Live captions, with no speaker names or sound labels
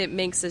It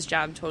makes this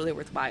job totally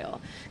worthwhile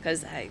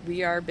because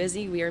we are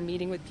busy. We are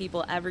meeting with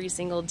people every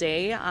single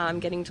day,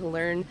 getting to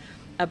learn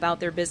about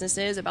their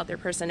businesses, about their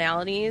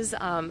personalities.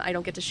 I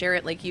don't get to share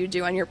it like you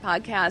do on your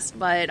podcast,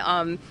 but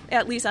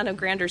at least on a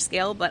grander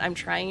scale, but I'm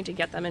trying to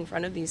get them in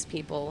front of these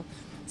people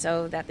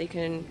so that they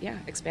can,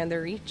 expand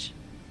their reach.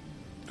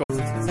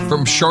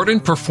 From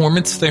Chardon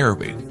Performance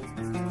Therapy,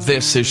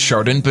 this is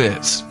Chardon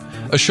Biz,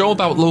 a show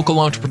about local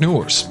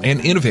entrepreneurs and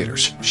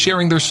innovators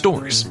sharing their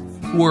stories.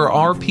 Who are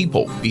our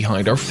people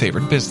behind our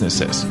favorite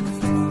businesses?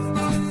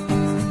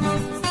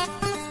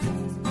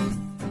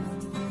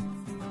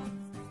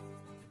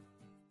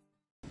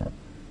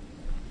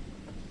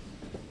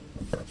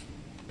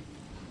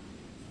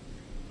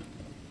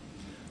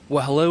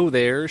 Well, hello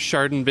there,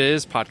 Chardon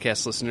Biz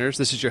podcast listeners.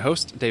 This is your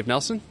host, Dave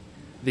Nelson,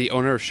 the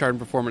owner of Chardon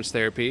Performance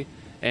Therapy.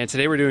 And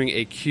today we're doing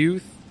a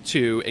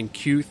Q2 and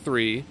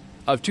Q3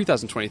 of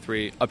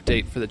 2023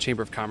 update for the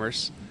Chamber of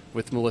Commerce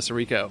with Mellissa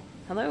Ricco.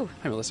 Hello.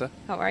 Hi, Mellissa.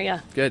 How are you?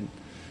 Good.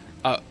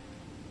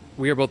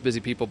 We are both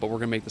busy people, but we're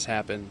going to make this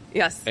happen.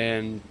 Yes.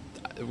 And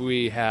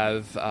we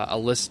have a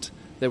list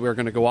that we're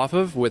going to go off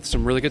of with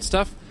some really good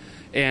stuff.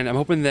 And I'm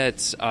hoping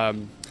that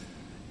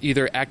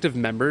either active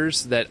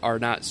members that are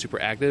not super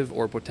active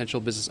or potential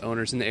business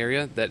owners in the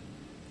area that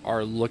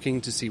are looking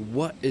to see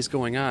what is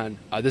going on,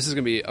 this is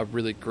going to be a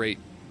really great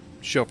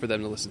show for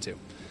them to listen to.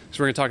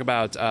 So we're going to talk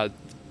about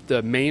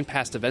the main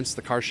past events,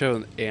 the car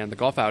show and the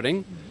golf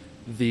outing,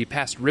 the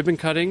past ribbon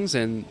cuttings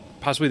and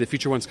possibly the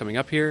future ones coming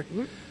up here,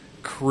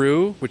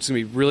 crew, which is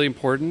going to be really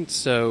important,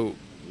 so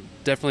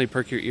definitely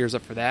perk your ears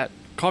up for that.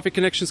 Coffee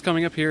Connections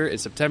coming up here in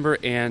September,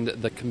 and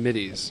the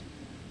committees.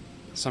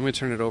 So I'm going to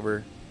turn it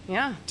over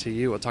to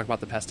you. We'll talk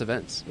about the past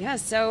events. Yeah,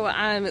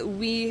 so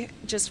we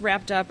just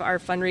wrapped up our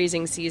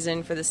fundraising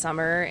season for the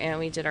summer, and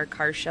we did our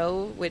car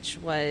show, which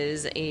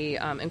was a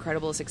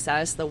incredible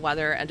success. The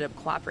weather ended up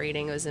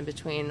cooperating. It was in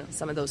between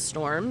some of those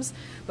storms,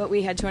 but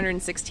we had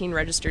 216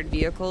 registered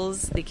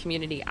vehicles. The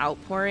community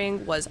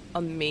outpouring was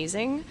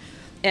amazing.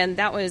 And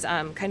that was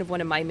kind of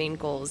one of my main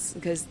goals,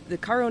 because the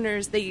car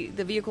owners, the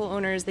vehicle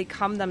owners, they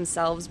come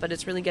themselves, but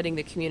it's really getting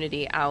the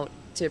community out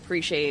to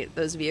appreciate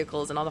those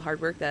vehicles and all the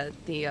hard work that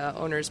the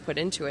owners put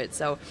into it.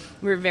 So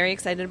we were very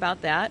excited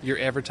about that. Your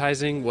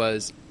advertising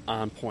was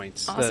on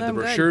point. Awesome,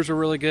 the brochures were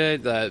really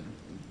good. The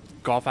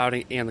golf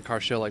outing and the car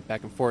show, like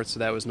back and forth, so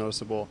that was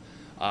noticeable.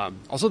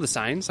 Also the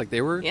signs, like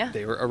they were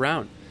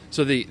around.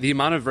 So the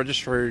amount of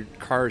registered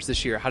cars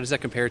this year, how does that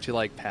compare to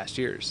like past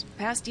years?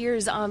 Past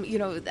years,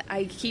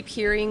 I keep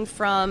hearing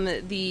from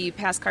the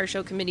past car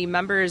show committee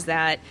members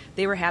that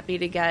they were happy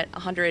to get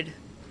 100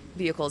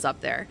 vehicles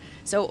up there.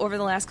 So over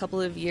the last couple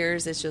of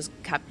years, it's just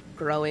kept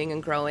growing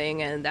and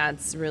growing, and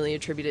that's really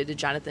attributed to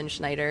Jonathan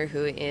Schneider,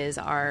 who is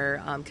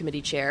our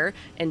committee chair,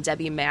 and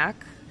Debbie Mack,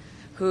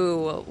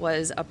 who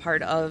was a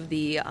part of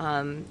the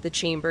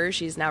chamber.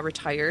 She's now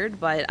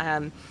retired, but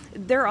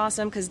they're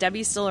awesome because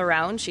Debbie's still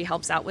around. She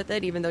helps out with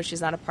it, even though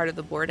she's not a part of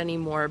the board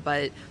anymore,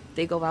 but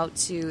they go out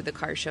to the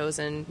car shows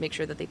and make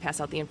sure that they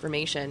pass out the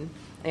information.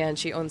 And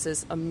she owns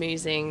this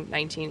amazing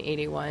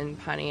 1981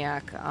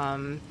 Pontiac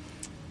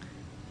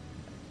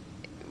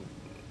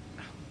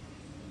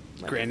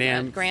Grand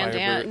Am.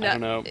 I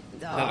don't know.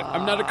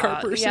 I'm not a car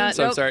person,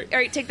 so I'm sorry. All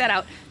right, take that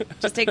out.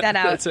 Just take that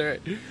out. That's all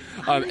right.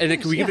 And then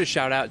can we give a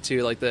shout out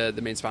to like the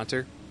main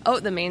sponsor?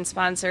 Oh, the main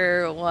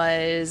sponsor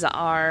was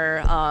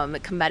our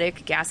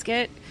Cometic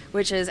Gasket,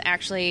 which is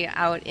actually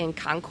out in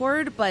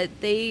Concord, but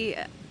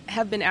they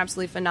have been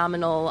absolutely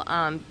phenomenal.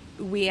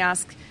 We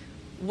ask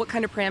what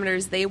kind of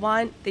parameters they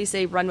want. They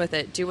say, run with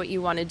it, do what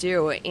you want to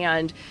do.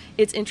 And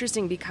it's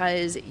interesting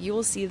because you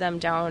will see them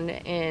down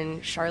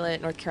in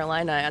Charlotte, North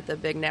Carolina at the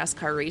big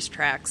NASCAR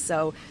racetracks.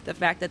 So the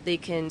fact that they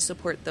can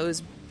support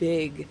those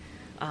big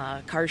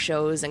car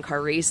shows and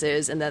car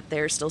races and that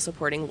they're still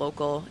supporting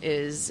local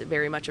is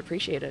very much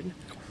appreciated.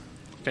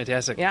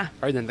 Fantastic. Yeah. All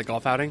right, then the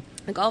golf outing?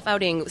 The golf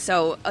outing.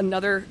 So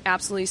another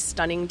absolutely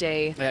stunning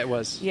day. Yeah, it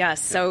was. Yes.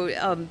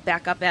 So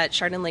back up at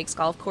Chardon Lakes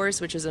Golf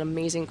Course, which is an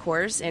amazing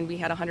course, and we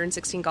had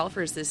 116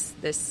 golfers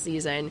this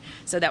season.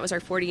 So that was our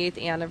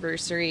 48th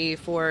anniversary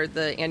for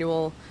the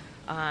annual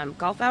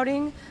golf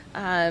outing.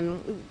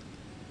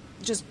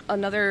 Just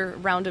another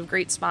round of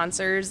great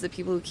sponsors, the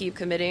people who keep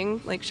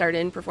committing, like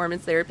Chardon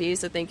Performance Therapy.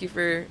 So thank you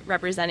for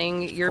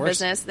representing your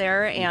business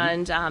there.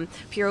 Mm-hmm. And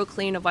Puro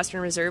Clean of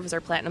Western Reserve is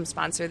our platinum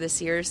sponsor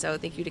this year. So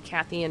thank you to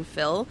Kathy and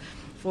Phil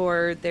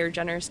for their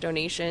generous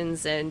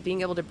donations and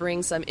being able to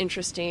bring some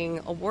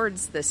interesting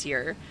awards this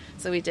year.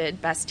 So we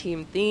did Best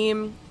Team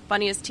Theme,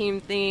 Funniest Team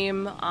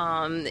Theme,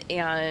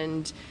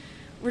 and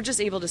we're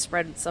just able to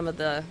spread some of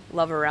the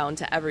love around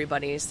to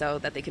everybody so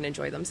that they can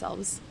enjoy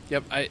themselves.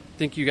 Yep, I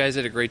think you guys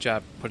did a great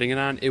job putting it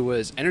on. It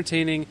was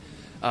entertaining,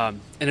 and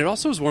it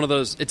also was one of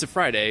those, it's a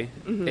Friday,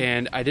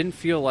 and I didn't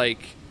feel like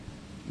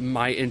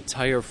my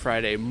entire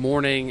Friday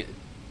morning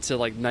to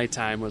like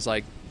nighttime was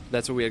like,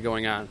 that's what we had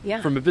going on.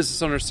 Yeah. From a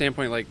business owner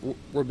standpoint, like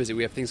we're busy.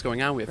 We have things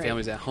going on. We have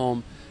families at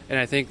home. And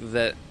I think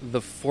that the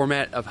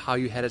format of how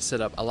you had it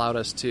set up allowed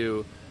us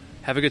to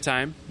have a good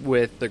time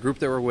with the group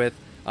that we're with,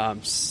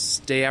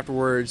 stay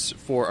afterwards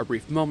for a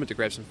brief moment to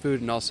grab some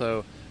food and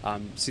also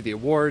see the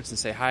awards and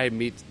say hi,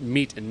 meet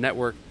and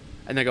network,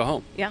 and then go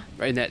home. Yeah.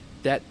 Right. And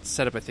that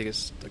setup, I think,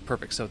 is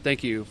perfect. So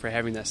thank you for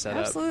having that set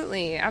up.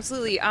 Absolutely.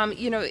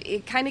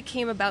 It kind of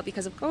came about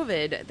because of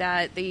COVID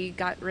that they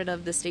got rid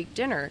of the steak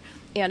dinner,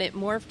 and it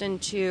morphed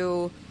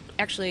into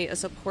actually a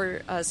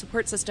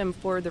support system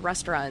for the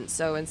restaurant.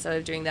 So instead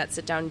of doing that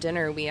sit-down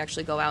dinner, we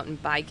actually go out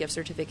and buy gift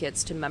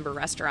certificates to member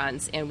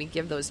restaurants, and we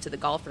give those to the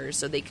golfers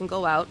so they can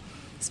go out,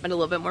 spend a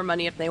little bit more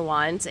money if they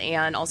want,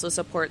 and also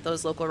support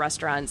those local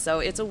restaurants. So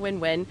it's a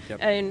win-win,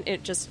 and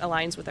it just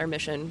aligns with our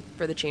mission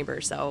for the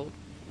chamber. So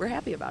we're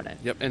happy about it.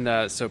 Yep.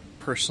 And so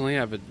personally, I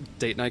have a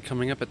date night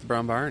coming up at the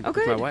Brown Barn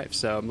with my wife.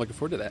 So I'm looking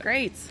forward to that.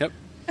 Great. Yep.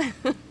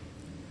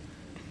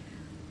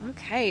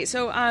 Okay.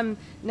 So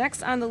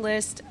next on the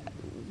list,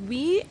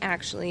 we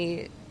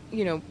actually,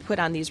 put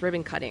on these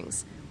ribbon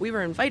cuttings. We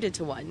were invited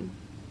to one,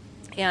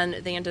 and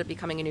they ended up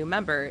becoming a new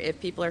member. If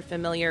people are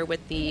familiar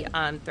with the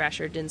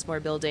Thrasher Dinsmore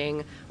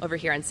building over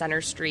here on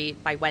Center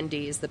Street by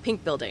Wendy's, the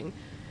pink building,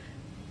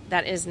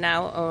 that is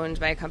now owned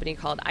by a company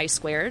called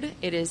ISSQUARED.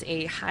 It is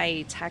a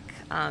high-tech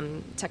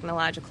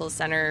technological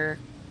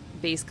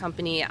center-based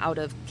company out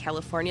of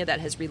California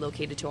that has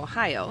relocated to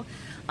Ohio.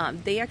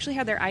 They actually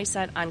had their eyes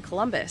set on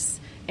Columbus,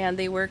 and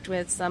they worked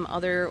with some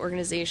other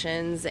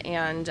organizations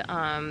and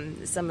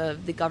some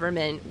of the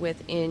government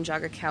within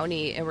Geauga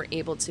County, and were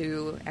able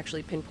to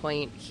actually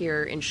pinpoint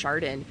here in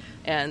Chardon.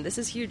 And this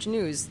is huge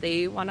news.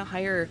 They want to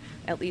hire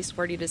at least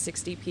 40 to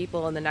 60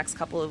 people in the next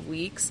couple of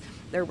weeks.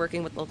 They're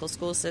working with local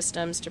school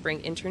systems to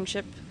bring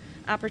internship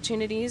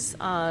opportunities,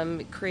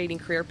 creating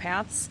career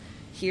paths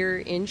here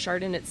in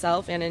Chardon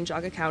itself and in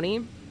Geauga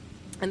County.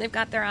 And they've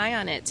got their eye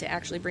on it to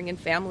actually bring in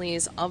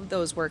families of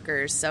those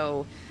workers.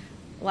 So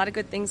a lot of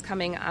good things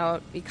coming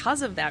out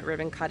because of that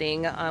ribbon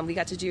cutting. We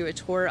got to do a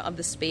tour of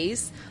the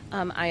space.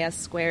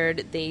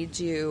 ISSQUARED, they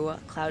do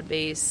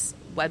cloud-based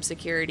web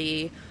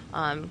security,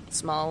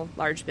 small,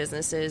 large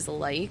businesses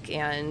alike,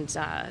 and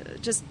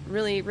just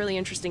really, really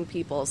interesting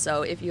people.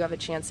 So if you have a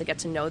chance to get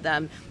to know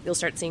them, you'll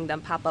start seeing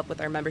them pop up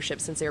with our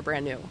membership since they're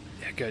brand new.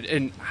 Yeah, good.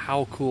 And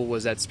how cool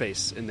was that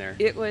space in there?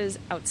 It was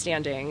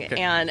outstanding. Okay.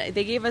 And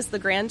they gave us the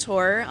grand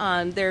tour.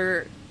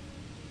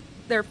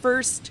 Their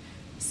first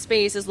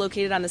space is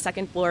located on the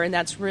second floor, and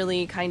that's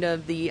really kind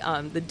of the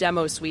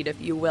demo suite,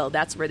 if you will.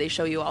 That's where they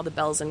show you all the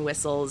bells and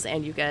whistles,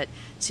 and you get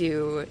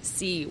to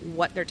see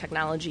what their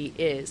technology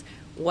is,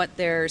 what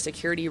their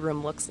security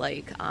room looks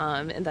like,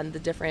 and then the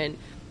different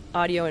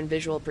audio and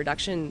visual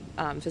production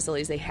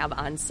facilities they have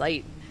on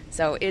site.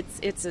 So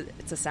it's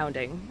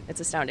astounding. It's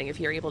astounding.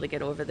 If you're able to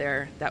get over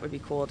there, that would be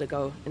cool to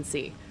go and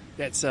see.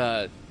 That's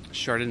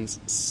Chardon's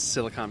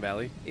Silicon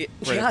Valley, right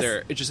yes. up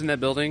there. It's just in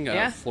that building,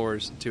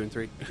 floors 2 and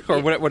 3, or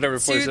Yeah. whatever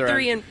floors 2, they're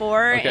 3, on. and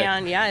 4, Okay.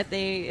 and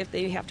if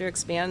they have to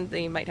expand,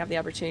 they might have the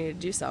opportunity to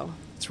do so.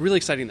 It's really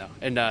exciting though,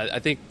 and I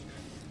think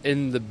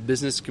in the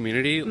business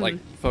community, like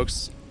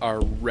folks are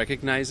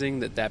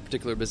recognizing that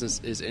particular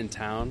business is in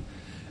town,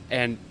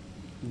 and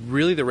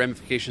really the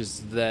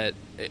ramifications that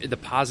the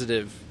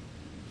positive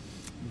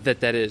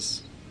that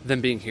is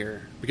them being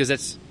here, because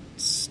that's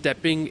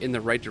stepping in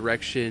the right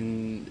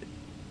direction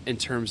in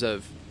terms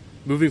of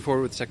moving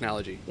forward with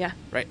technology. Yeah.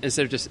 Right?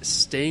 Instead of just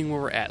staying where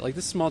we're at. Like,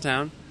 this small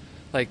town,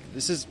 like,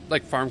 this is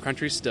like farm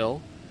country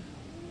still,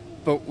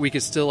 but we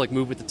could still like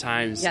move with the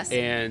times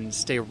and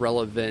stay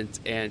relevant,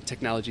 and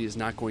technology is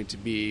not going to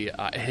be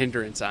a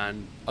hindrance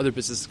on other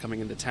businesses coming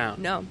into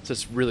town. No. So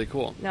it's really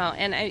cool. No,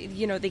 and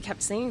they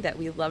kept saying that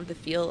we love the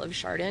feel of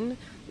Chardon.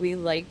 We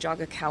like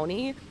Geauga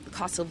County. The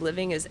cost of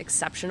living is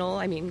exceptional.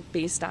 I mean,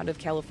 based out of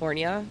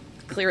California,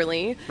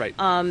 clearly. Right.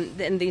 And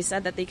they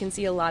said that they can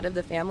see a lot of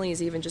the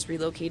families even just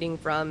relocating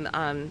from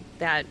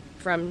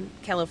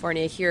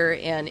California here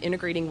and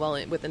integrating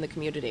well within the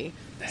community.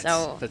 That's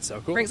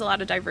so cool. Brings a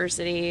lot of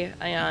diversity,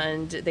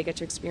 and they get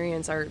to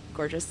experience our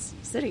gorgeous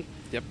city.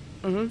 Yep.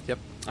 Mm-hmm. Yep.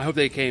 I hope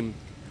they came,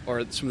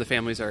 or some of the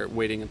families are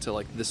waiting until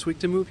like this week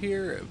to move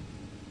here,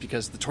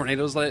 because the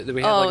tornadoes that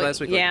we had last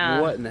week. Yeah.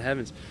 Like, what in the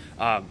heavens?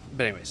 But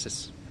anyways,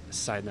 just a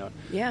side note.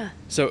 Yeah.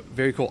 So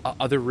very cool.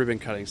 Other ribbon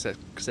cuttings,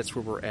 because that's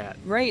where we're at.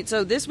 Right.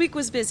 So this week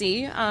was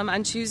busy.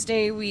 On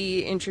Tuesday,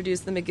 we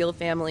introduced the McGill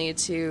family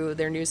to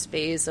their new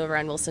space over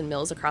on Wilson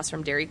Mills across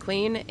from Dairy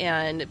Queen.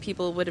 And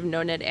people would have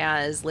known it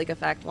as Lake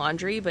Effect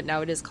Laundry, but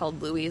now it is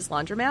called Louie's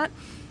Laundromat.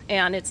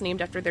 And it's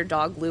named after their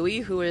dog, Louie,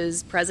 who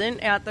is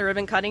present at the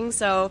ribbon cutting.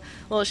 So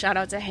a little shout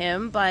out to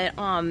him. But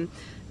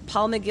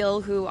Paul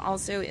McGill, who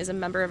also is a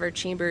member of our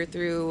chamber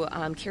through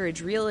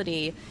Carriage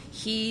Realty,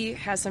 he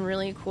has some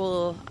really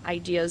cool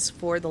ideas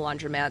for the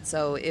laundromat.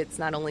 So it's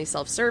not only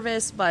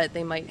self-service, but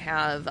they might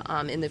have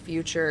in the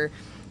future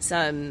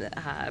some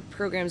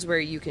programs where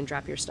you can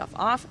drop your stuff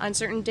off on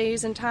certain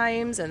days and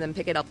times and then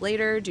pick it up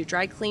later, do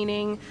dry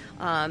cleaning.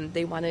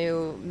 They want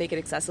to make it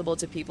accessible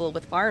to people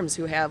with farms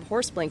who have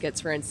horse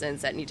blankets, for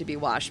instance, that need to be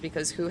washed,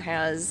 because who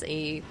has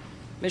a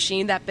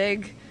machine that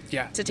big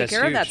to take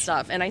care of that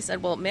stuff? And I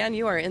said, well, man,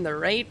 you are in the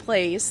right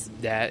place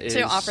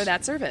to offer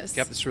that service.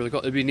 Yep, it's really cool.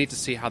 It'd be neat to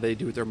see how they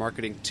do their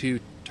marketing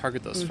to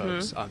target those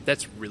folks.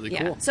 That's really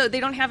cool. So they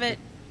don't have it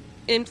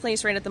in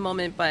place right at the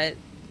moment, but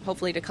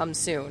hopefully to come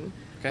soon.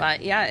 Okay.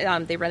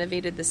 But they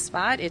renovated the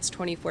spot. It's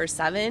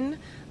 24/7.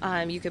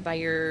 You could buy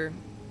your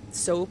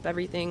soap,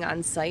 everything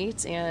on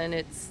site,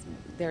 and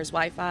there's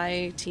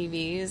Wi-Fi,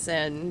 TVs,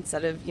 and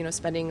instead of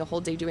spending a whole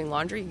day doing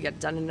laundry, you get it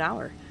done in an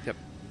hour. Yep.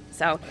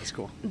 So that's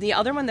cool. The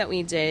other one that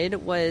we did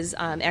was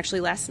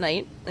actually last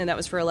night, and that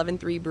was for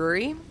Eleventhree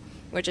Brewing,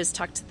 which is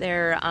tucked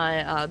there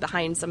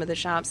behind some of the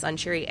shops on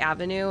Cherry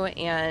Avenue,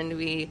 and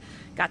we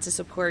got to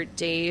support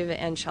Dave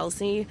and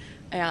Chelsea,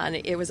 and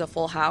it was a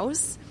full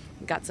house.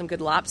 Got some good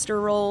lobster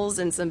rolls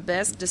and some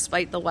bisque,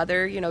 despite the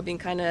weather, being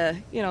kind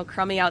of,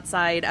 crummy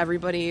outside.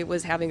 Everybody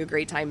was having a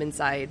great time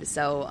inside.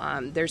 So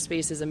their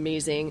space is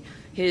amazing.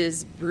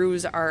 His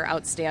brews are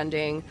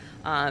outstanding.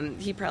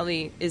 He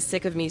probably is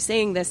sick of me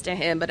saying this to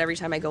him, but every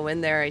time I go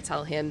in there, I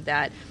tell him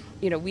that,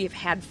 we've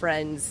had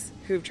friends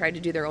who've tried to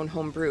do their own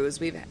home brews.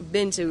 We've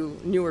been to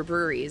newer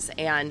breweries,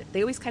 and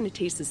they always kind of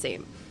taste the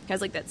same. Has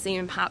like that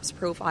same hops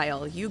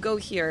profile. You go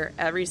here,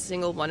 every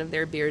single one of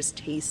their beers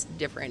tastes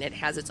different. It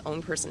has its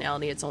own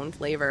personality, its own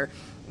flavor.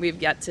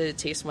 We've yet to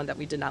taste one that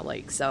we did not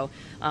like. So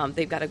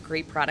they've got a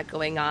great product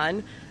going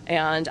on,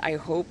 and I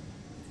hope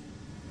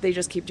they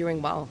just keep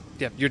doing well.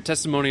 Yeah, your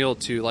testimonial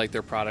to like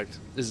their product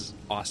is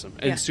awesome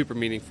and super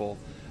meaningful.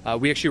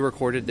 We actually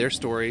recorded their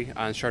story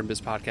on Chardon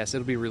Biz Podcast.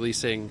 It'll be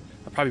releasing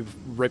probably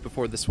right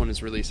before this one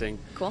is releasing.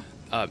 Cool.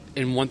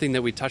 And one thing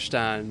that we touched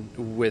on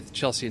with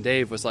Chelsea and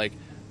Dave was like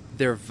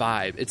their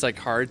vibe. It's like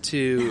hard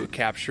to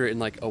capture it in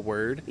like a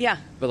word. Yeah.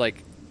 But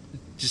like,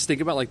 just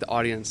think about like the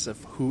audience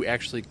of who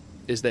actually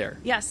is there.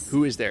 Yes.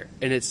 Who is there?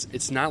 And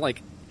it's not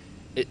like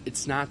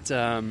it's not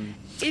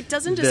it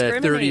doesn't the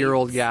discriminate.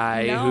 30-year-old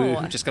guy No.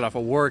 who just got off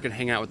of work and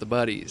hang out with the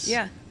buddies.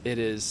 Yeah. It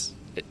is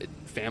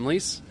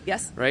families.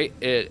 Yes. Right?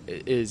 It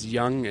is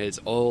young, it's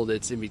old,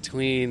 it's in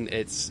between,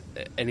 it's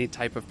any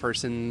type of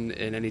person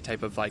and any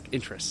type of like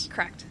interests.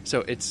 Correct. So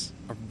it's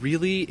a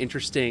really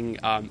interesting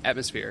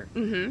atmosphere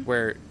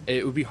where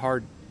it would be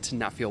hard to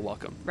not feel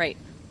welcome. Right.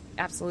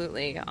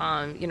 Absolutely.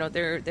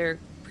 They're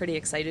pretty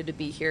excited to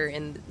be here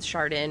in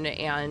Chardon,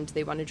 and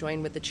they want to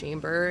join with the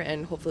chamber,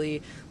 and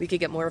hopefully we could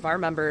get more of our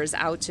members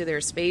out to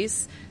their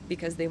space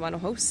because they want to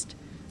host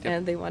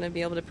and they want to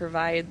be able to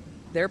provide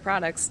their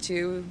products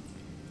to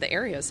the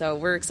area. So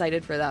we're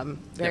excited for them.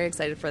 Very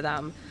excited for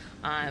them.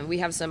 We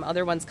have some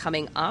other ones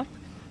coming up.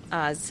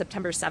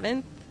 September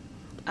 7th.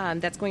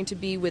 That's going to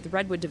be with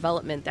Redwood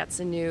Development. That's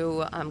a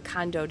new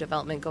condo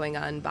development going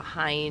on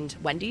behind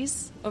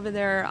Wendy's over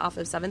there off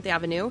of 7th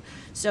Avenue.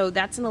 So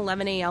that's an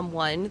 11 a.m.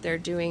 one. They're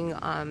doing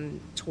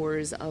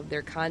tours of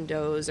their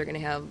condos. They're going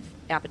to have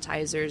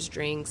appetizers,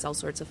 drinks, all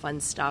sorts of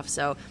fun stuff.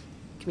 So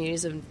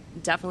communities are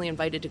definitely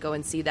invited to go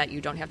and see that.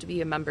 You don't have to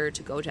be a member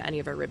to go to any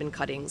of our ribbon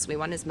cuttings. We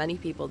want as many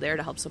people there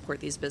to help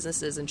support these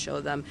businesses and show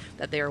them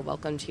that they are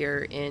welcomed here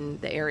in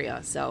the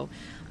area. So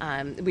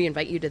we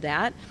invite you to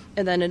that.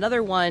 And then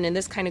another one, and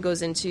this kind of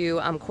goes into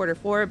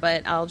Q4,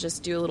 but I'll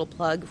just do a little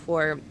plug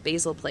for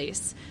Basil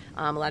Place.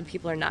 A lot of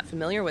people are not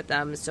familiar with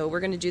them. So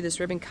we're going to do this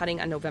ribbon cutting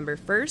on November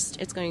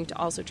 1st. It's going to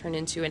also turn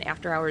into an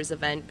after-hours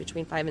event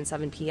between 5 and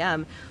 7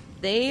 p.m.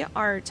 They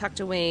are tucked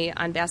away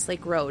on Bass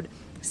Lake Road,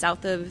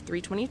 south of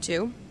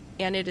 322,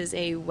 and it is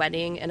a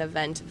wedding and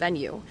event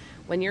venue.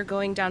 When you're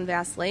going down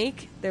Bass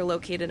Lake, they're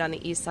located on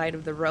the east side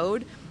of the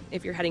road.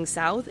 If you're heading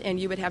south, and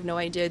you would have no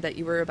idea that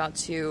you were about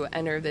to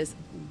enter this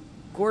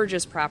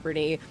gorgeous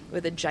property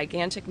with a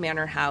gigantic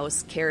manor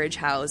house, carriage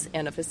house,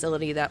 and a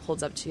facility that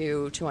holds up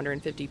to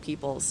 250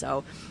 people.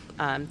 So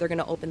they're going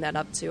to open that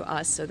up to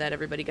us so that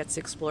everybody gets to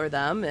explore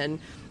them. And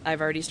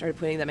I've already started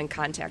putting them in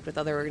contact with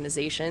other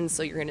organizations.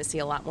 So you're going to see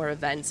a lot more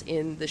events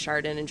in the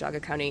Chardon and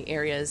Geauga County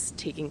areas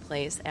taking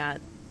place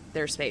at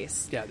their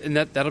space. Yeah, and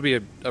that'll be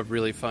a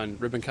really fun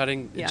ribbon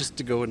cutting just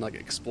to go and like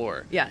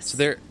explore. Yes. So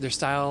their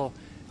style,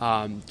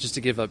 just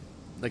to give a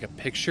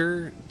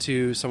picture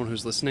to someone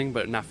who's listening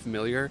but not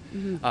familiar.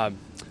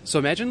 So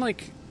imagine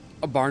like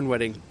a barn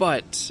wedding,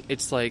 but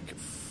it's like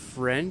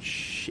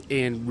French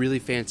and really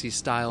fancy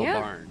style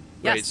barn.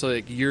 Right. Yes. So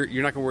like you're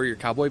not gonna wear your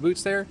cowboy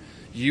boots there.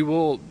 You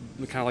will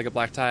kind of like a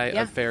black tie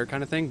affair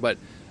kind of thing, but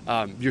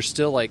you're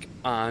still like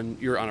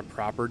you're on a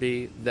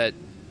property that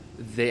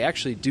they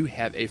actually do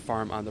have a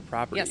farm on the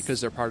property because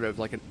they're part of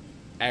like an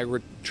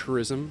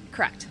agritourism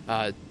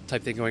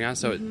type thing going on.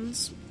 So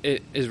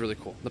it is really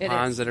cool. The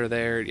ponds that are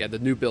there, the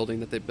new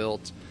building that they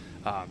built.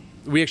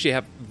 We actually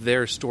have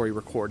their story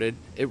recorded.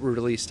 It was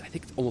released, I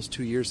think, almost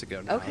 2 years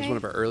ago now. It was one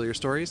of our earlier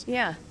stories.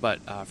 Yeah.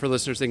 But for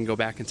listeners, they can go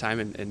back in time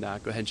and go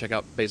ahead and check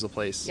out Basil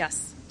Place.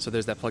 Yes. So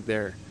there's that plug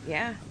there.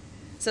 Yeah.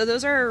 So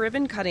those are our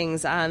ribbon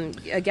cuttings.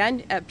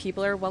 Again,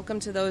 people are welcome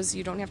to those.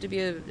 You don't have to be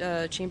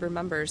a chamber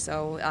member.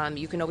 So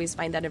you can always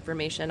find that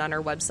information on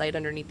our website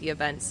underneath the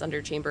events,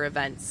 under chamber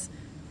events.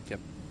 Yep.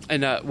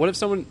 And what if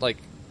someone, like,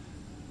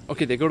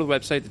 okay, they go to the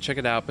website to check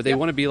it out, but they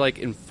want to be like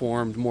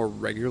informed more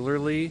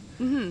regularly.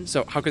 Mm-hmm.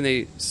 So how can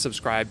they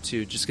subscribe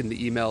to just getting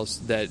the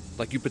emails that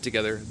like you put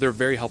together? They're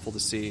very helpful to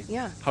see.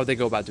 Yeah. How they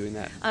go about doing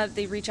that?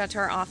 They reach out to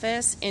our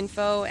office,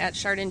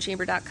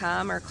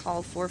 info@chardonchamber.com, or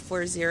call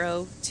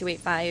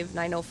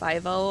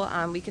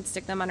 440-285-9050. We can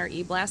stick them on our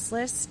e-blast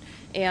list.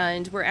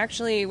 And we're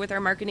actually, with our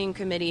marketing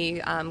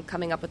committee,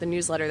 coming up with a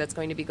newsletter that's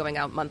going to be going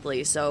out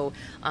monthly. So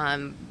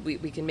we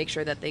can make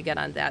sure that they get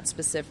on that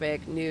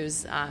specific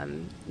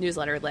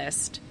newsletter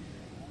list.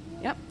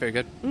 Yep. Very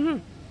good. Mm-hmm.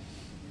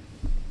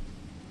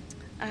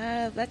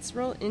 Let's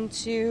roll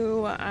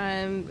into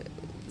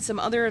some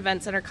other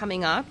events that are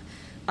coming up.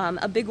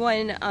 A big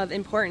one of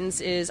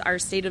importance is our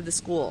State of the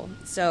School.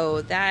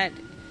 So that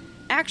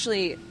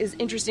actually is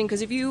interesting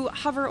because if you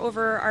hover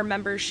over our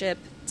membership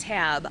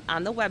tab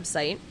on the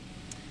website,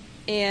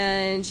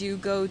 and you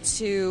go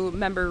to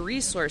member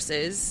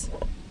resources,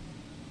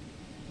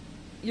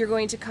 you're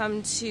going to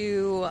come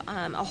to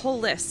a whole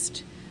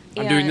list.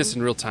 I'm doing this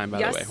in real time, by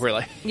the way. We're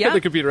like, the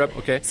computer up.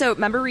 Okay. So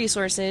member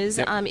resources,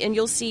 and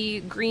you'll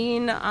see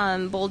green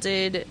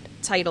bolded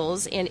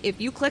titles. And if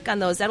you click on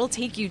those, that'll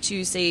take you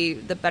to, say,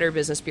 the Better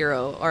Business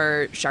Bureau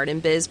or Chardon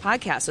Biz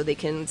podcast, so they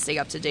can stay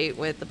up to date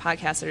with the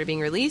podcasts that are being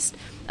released.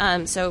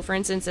 So, for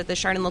instance, at the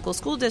Chardon Local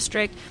School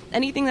District,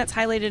 anything that's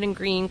highlighted in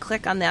green,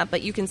 click on that.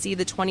 But you can see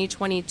the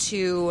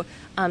 2022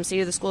 State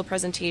of the School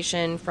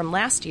presentation from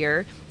last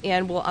year,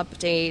 and we'll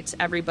update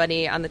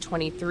everybody on the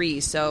 23.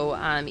 So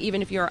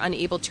even if you're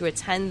unable to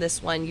attend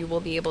this one, you will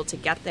be able to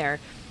get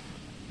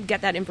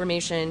that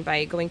information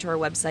by going to our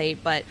website.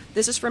 But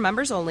this is for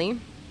members only.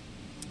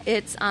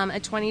 It's a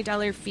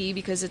 $20 fee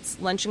because it's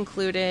lunch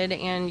included,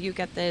 and you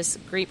get this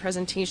great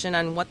presentation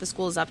on what the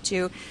school is up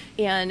to.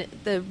 And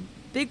the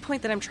big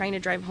point that I'm trying to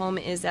drive home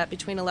is that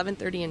between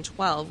 11:30 and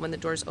 12, when the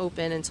doors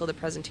open until the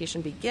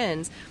presentation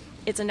begins,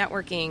 it's a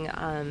networking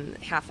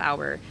half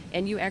hour,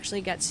 and you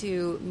actually get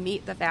to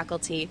meet the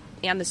faculty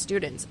and the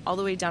students all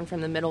the way down from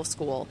the middle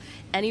school.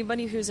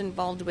 Anybody who's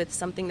involved with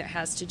something that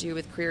has to do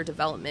with career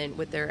development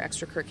with their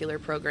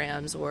extracurricular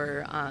programs,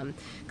 or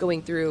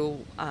going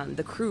through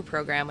the crew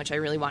program, which I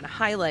really want to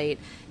highlight.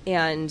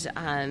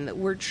 And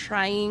we're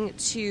trying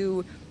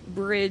to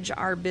bridge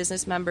our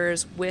business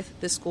members with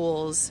the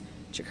schools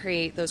to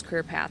create those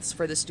career paths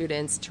for the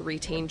students to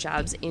retain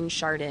jobs in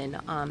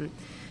Chardon.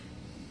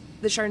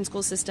 The Chardon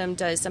school system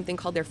does something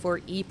called their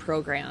 4E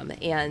program,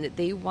 and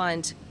they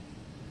want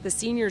the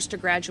seniors to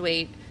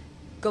graduate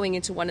going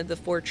into one of the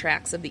 4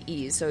 tracks of the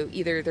E's. So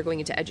either they're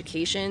going into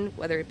education,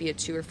 whether it be a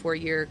 2 or 4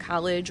 year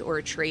college or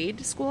a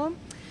trade school.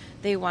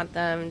 They want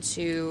them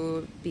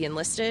to be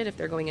enlisted if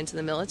they're going into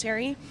the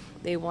military.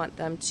 They want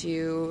them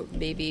to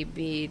maybe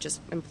be just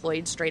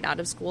employed straight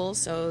out of school,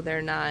 so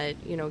they're not,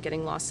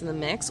 getting lost in the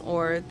mix,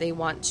 or they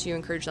want to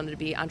encourage them to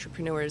be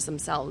entrepreneurs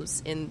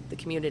themselves in the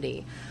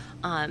community.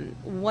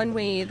 One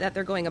way that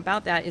they're going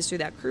about that is through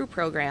that crew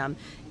program,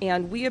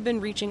 and we have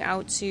been reaching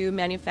out to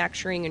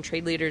manufacturing and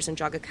trade leaders in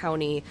Geauga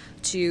County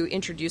to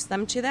introduce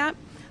them to that.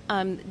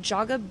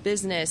 Geauga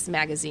Business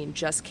magazine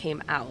just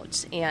came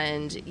out,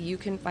 and you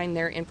can find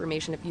their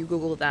information if you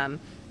Google them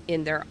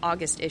in their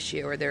August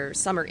issue or their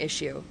summer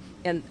issue.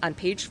 And on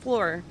page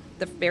 4,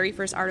 the very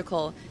first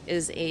article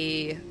is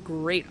a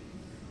great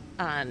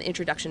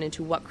introduction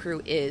into what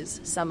crew is,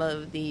 some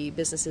of the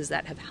businesses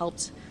that have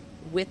helped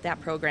with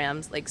that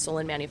programs, like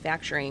Solon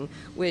Manufacturing,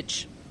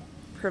 which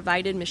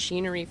provided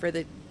machinery for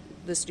the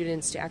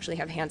students to actually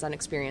have hands-on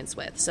experience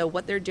with. So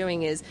what they're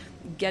doing is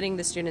getting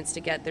the students to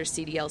get their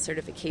CDL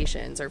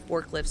certifications or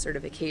forklift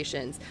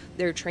certifications.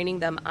 They're training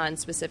them on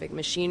specific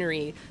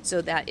machinery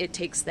so that it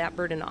takes that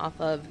burden off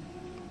of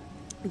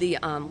the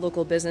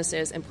local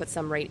businesses and puts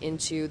them right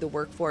into the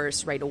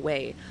workforce right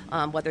away.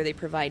 Whether they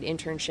provide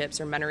internships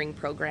or mentoring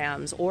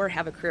programs or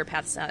have a career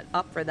path set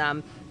up for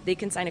them, they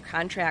can sign a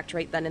contract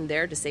right then and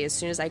there to say, as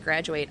soon as I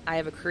graduate, I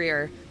have a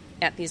career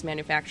at these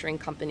manufacturing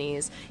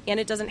companies. And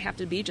it doesn't have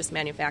to be just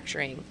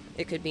manufacturing.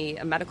 It could be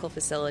a medical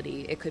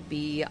facility. It could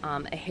be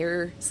a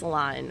hair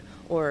salon,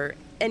 or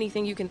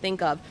anything you can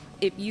think of.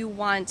 If you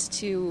want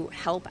to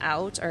help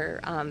out or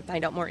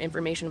find out more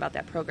information about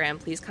that program,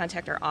 please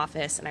contact our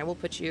office, and I will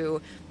put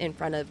you in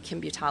front of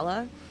Kim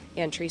Butala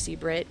and Tracy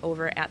Britt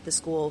over at the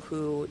school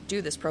who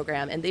do this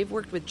program. And they've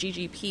worked with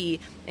GGP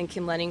and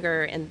Kim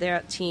Leninger and their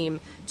team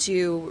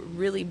to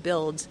really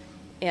build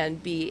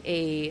and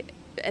be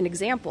an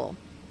example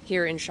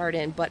here in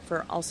Chardon, but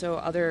for also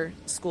other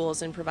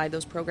schools, and provide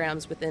those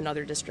programs within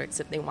other districts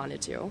if they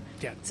wanted to.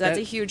 Yeah, so that's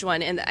a huge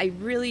one. And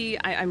I'm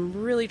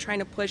really trying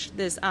to push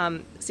this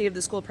State of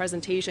the School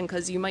presentation,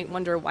 because you might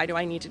wonder, why do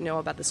I need to know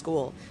about the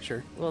school?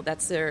 Sure. Well,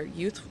 that's their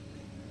youth.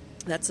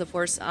 That's the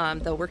force,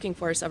 the working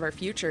force of our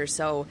future.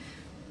 So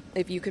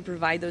if you could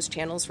provide those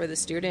channels for the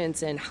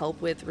students and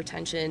help with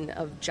retention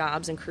of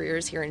jobs and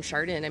careers here in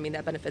Chardon, I mean,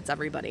 that benefits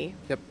everybody.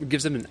 Yep, it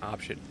gives them an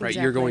option, right?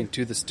 Exactly. You're going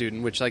to the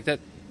student, which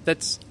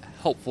that's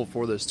helpful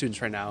for those students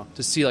right now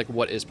to see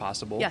what is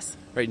possible. Yes.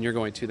 Right, and you're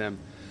going to them.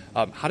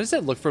 How does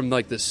that look from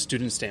the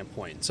student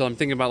standpoint? So I'm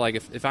thinking about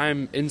if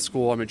I'm in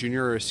school, I'm a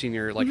junior or a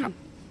senior,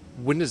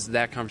 when does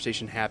that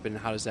conversation happen?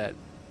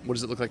 What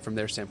does it look like from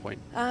their standpoint?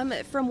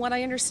 From what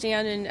I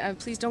understand, and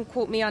please don't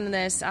quote me on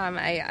this,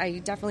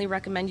 I definitely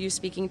recommend you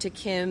speaking to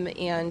Kim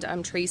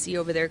and Tracy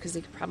over there because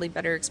they could probably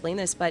better explain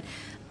this. But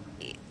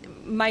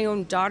my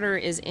own daughter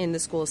is in the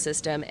school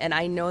system, and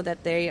I know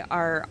that they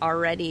are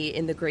already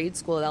in the grade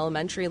school,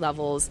 elementary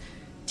levels,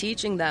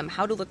 teaching them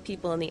how to look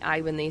people in the eye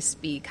when they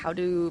speak, how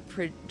to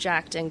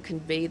project and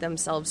convey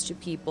themselves to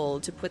people,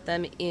 to put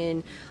them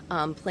in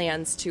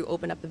plans to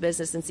open up a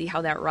business and see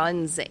how that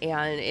runs.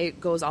 And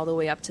it goes all the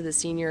way up to the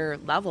senior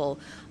level.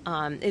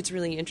 It's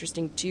really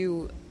interesting,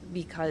 too,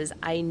 because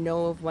I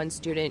know of one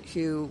student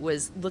who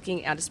was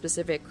looking at a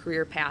specific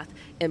career path,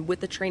 and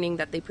with the training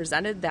that they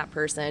presented that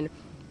person,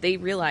 they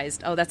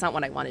realized, oh, that's not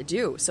what I want to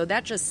do. So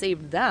that just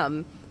saved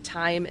them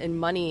time and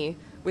money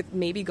with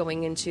maybe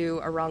going into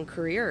a wrong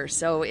career.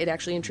 So it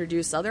actually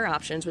introduced other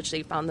options, which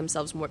they found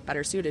themselves more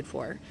better suited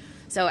for.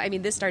 So, I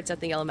mean, this starts at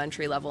the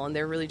elementary level, and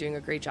they're really doing a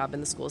great job in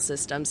the school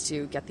systems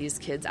to get these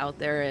kids out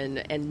there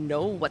and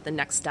know what the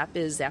next step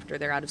is after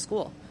they're out of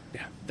school.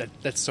 Yeah,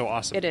 that's so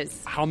awesome. It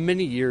is. How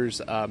many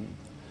years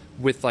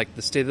with like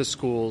the state of the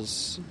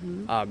schools,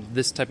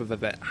 this type of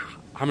event,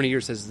 how many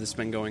years has this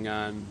been going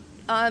on?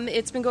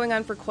 It's been going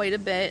on for quite a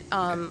bit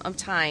of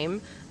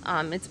time.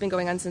 It's been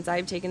going on since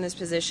I've taken this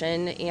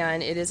position,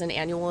 and it is an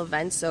annual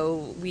event, so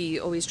we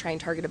always try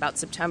and target about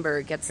September.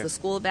 It gets the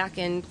school back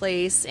in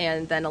place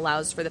and then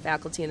allows for the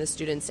faculty and the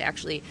students to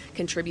actually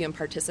contribute and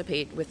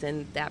participate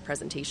within that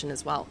presentation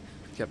as well.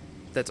 Yep,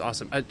 that's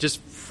awesome. Just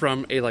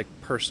from a like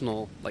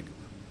personal, like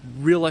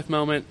real life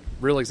moment,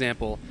 real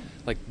example,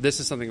 like this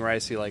is something where I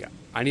see like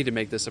I need to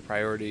make this a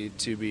priority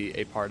to be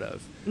a part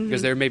of,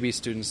 because there may be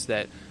students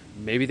that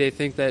maybe they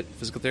think that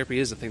physical therapy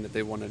is a thing that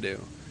they want to do.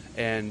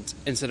 And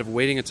instead of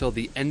waiting until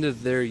the end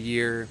of their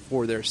year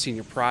for their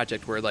senior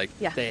project where like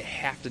they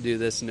have to do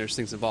this and there's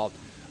things involved,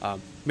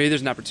 maybe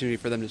there's an opportunity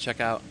for them to check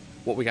out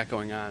what we got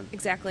going on.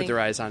 Exactly. Put their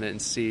eyes on it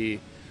and see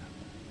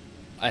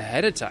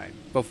ahead of time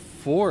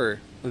before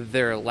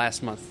their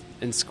last month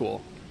in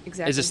school.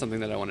 Exactly. Is this something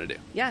that I want to do?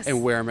 Yes.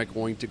 And where am I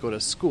going to go to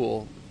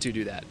school to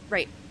do that?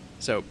 Right.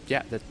 So,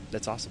 yeah,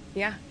 that's awesome.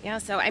 Yeah.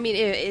 So, I mean,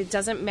 it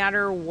doesn't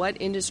matter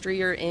what industry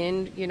you're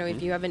in. You know,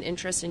 if you have an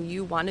interest and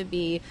you want to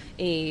be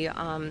a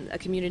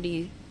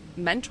community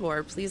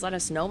mentor, please let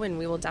us know, and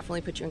we will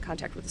definitely put you in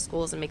contact with the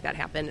schools and make that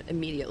happen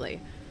immediately.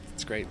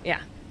 That's great.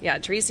 Yeah.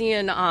 Tracy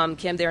and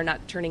Kim, they are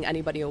not turning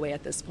anybody away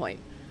at this point.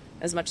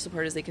 As much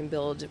support as they can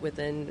build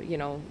within, you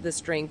know, the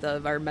strength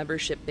of our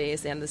membership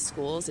base and the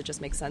schools, it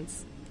just makes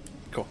sense.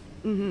 Cool.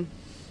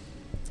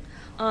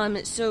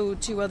 So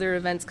 2 other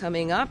events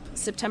coming up.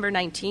 September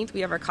 19th,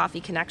 we have our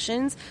Coffee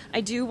Connections.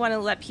 I do want to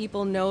let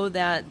people know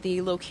that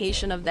the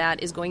location of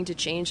that is going to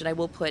change, and I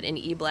will put an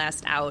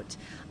e-blast out.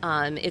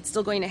 It's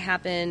still going to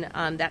happen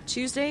that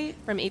Tuesday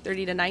from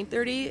 8:30 to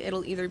 9:30.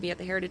 It'll either be at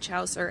the Heritage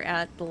House or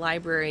at the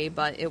library,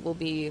 but it will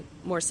be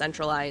more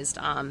centralized.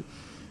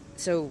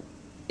 So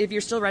if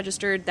you're still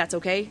registered, that's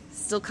okay.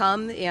 Still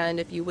come,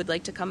 and if you would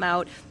like to come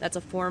out, that's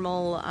a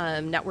formal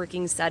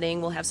networking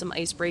setting. We'll have some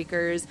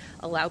icebreakers,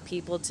 allow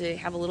people to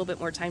have a little bit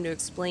more time to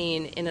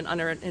explain in an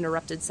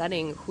uninterrupted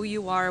setting who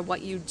you are,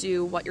 what you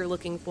do, what you're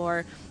looking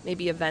for,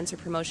 maybe events or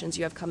promotions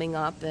you have coming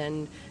up,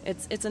 and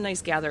it's a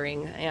nice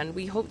gathering. And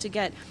we hope to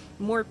get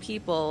more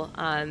people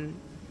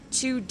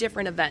to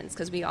different events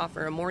because we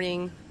offer a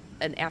morning,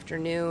 an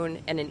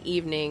afternoon, and an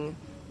evening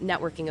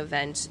networking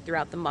event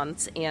throughout the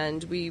months,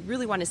 and we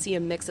really want to see a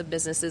mix of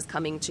businesses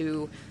coming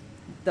to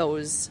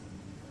those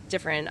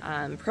different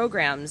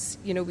programs.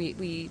 You know,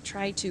 we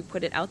try to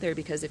put it out there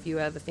because if you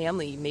have a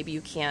family, maybe you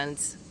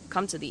can't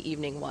come to the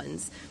evening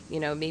ones. You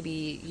know,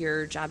 maybe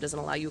your job doesn't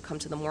allow you to come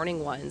to the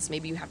morning ones.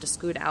 Maybe you have to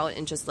scoot out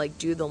and just like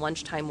do the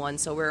lunchtime one.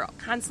 So we're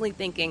constantly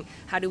thinking,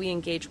 how do we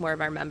engage more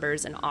of our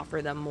members and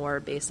offer them more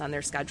based on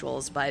their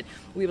schedules? But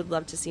we would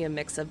love to see a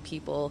mix of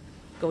people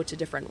go to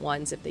different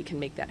ones if they can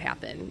make that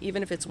happen,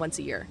 even if it's once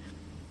a year.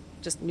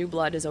 Just new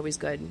blood is always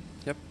good.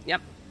 Yep.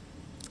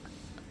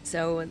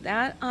 So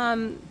that I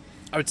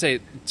would say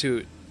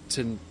to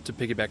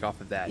piggyback off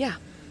of that.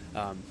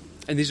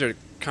 And these are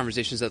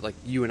conversations that like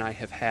you and I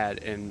have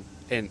had, and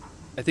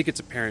I think it's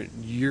apparent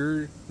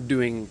you're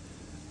doing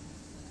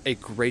a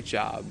great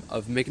job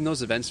of making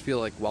those events feel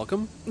like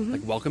welcome,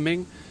 like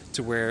welcoming,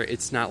 to where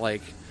it's not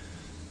like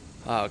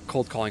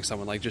cold calling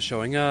someone, like just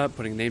showing up,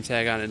 putting a name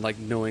tag on, and like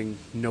knowing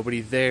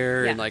nobody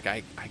there, and like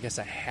I guess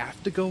I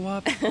have to go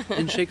up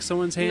and shake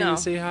someone's hand and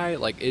say hi.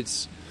 Like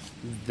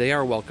they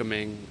are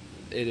welcoming.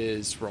 It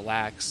is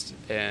relaxed,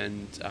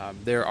 and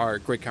there are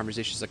great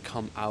conversations that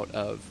come out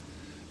of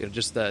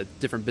just the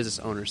different business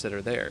owners that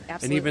are there.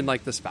 Absolutely. And even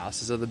like the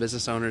spouses of the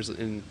business owners,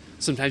 and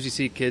sometimes you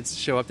see kids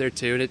show up there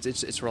too, and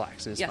it's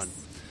relaxed and it's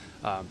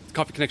fun.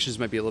 Coffee Connections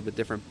might be a little bit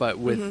different, but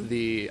with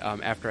the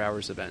after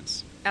hours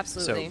events.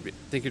 Absolutely. So I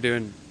think you're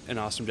doing an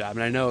awesome job.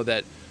 And I know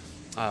that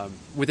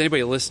with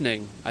anybody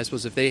listening, I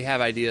suppose if they have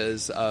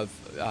ideas of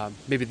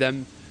maybe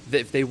them,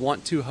 if they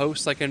want to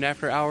host like an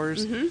after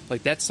hours,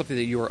 like that's something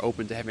that you are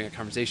open to having a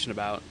conversation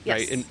about,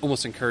 right? And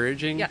almost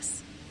encouraging.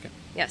 Yes. Okay.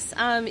 Yes.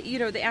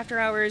 The after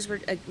hours,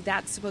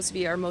 that's supposed to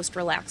be our most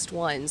relaxed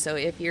one. So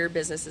if your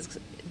business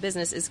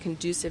is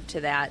conducive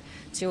to that,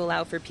 to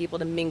allow for people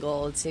to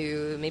mingle,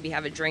 to maybe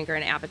have a drink or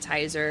an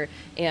appetizer,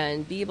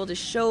 and be able to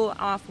show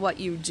off what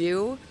you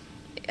do,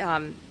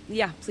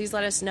 please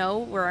let us know.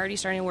 We're already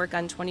starting to work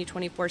on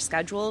 2024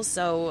 schedules.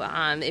 So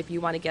if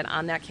you want to get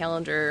on that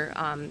calendar,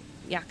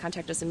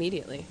 contact us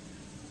immediately.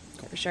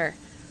 Cool. For sure.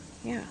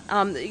 Yeah.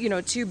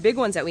 Two big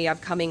ones that we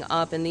have coming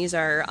up, and these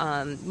are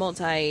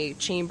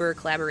multi-chamber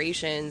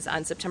collaborations.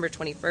 On September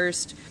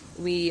 21st,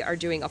 we are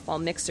doing a fall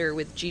mixer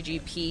with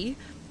GGP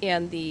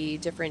and the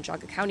different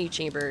Geauga County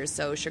chambers.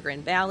 So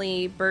Chagrin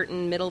Valley,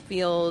 Burton,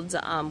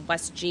 Middlefield,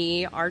 West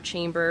G, our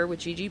chamber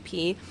with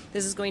GGP.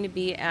 This is going to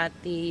be at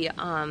the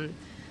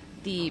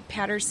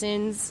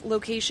Patterson's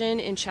location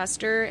in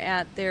Chester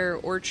at their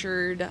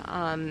Orchard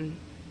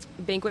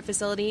banquet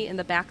facility in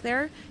the back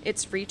there.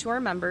 It's free to our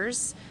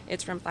members.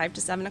 It's from 5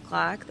 to 7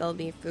 o'clock. There'll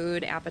be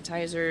food,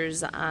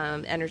 appetizers,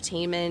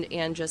 entertainment,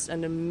 and just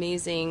an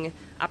amazing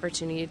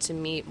opportunity to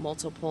meet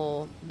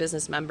multiple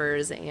business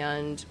members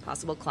and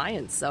possible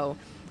clients. So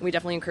we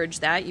definitely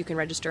encourage that. You can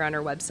register on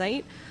our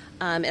website.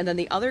 And then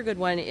the other good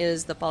one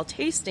is the fall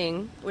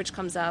tasting, which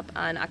comes up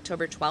on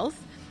October 12th.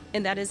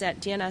 And that is at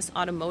DNS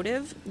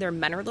Automotive, their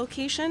Menor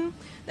location.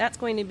 That's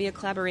going to be a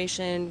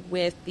collaboration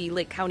with the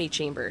Lake County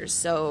Chambers.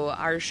 So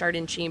our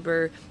Chardon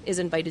Chamber is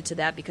invited to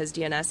that because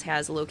DNS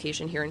has a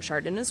location here in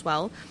Chardon as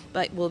well.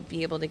 But we'll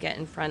be able to get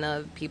in front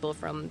of people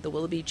from the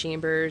Willoughby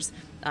Chambers,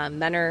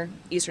 Menor,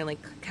 Eastern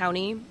Lake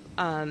County.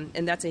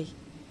 And that's an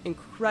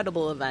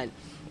incredible event.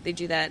 They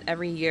do that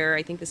every year.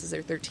 I think this is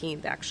their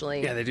 13th,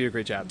 actually. Yeah, they do a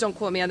great job. Don't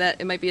quote me on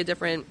that. It might be a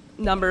different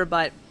number,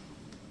 but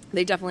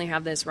they definitely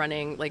have this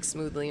running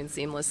smoothly and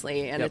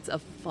seamlessly, and It's a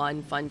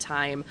fun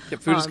time. Yeah,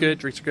 food is good,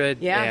 drinks are good,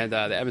 yeah. And the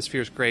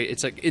atmosphere is great.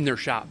 It's in their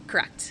shop.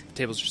 Correct. The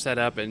tables are set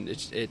up, and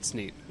it's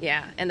neat.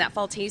 Yeah, and that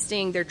fall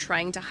tasting, they're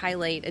trying to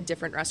highlight a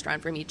different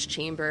restaurant from each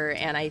chamber,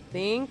 and I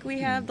think we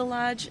have the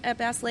Lodge at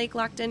Bass Lake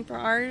locked in for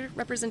our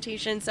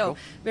representation, so cool.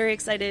 Very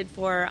excited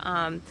for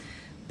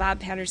Bob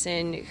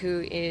Patterson,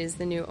 who is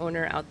the new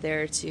owner out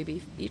there, to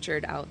be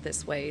featured out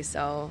this way,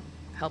 so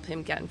help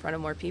him get in front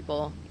of more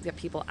people, get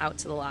people out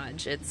to the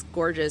lodge. It's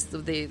gorgeous.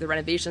 The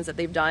renovations that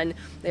they've done,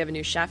 they have a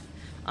new chef.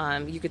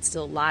 You could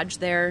still lodge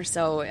there.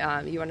 So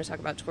you want to talk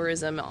about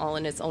tourism all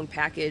in its own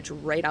package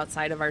right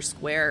outside of our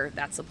square,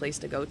 that's the place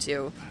to go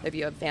to. If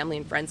you have family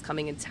and friends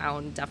coming in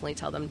town, definitely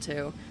tell them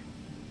to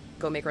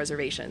go make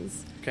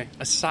reservations. Okay.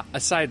 A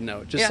side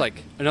note, just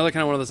another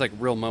kind of one of those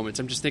real moments.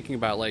 I'm just thinking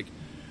about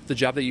the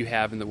job that you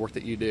have and the work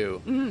that you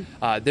do.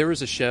 Mm-hmm. There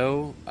was a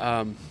show,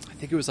 I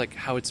think it was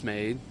How It's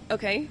Made.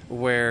 Okay.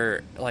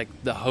 Where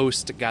the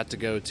host got to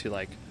go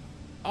to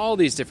all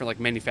these different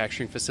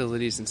manufacturing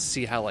facilities and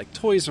see how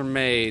toys are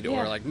made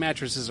or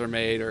mattresses are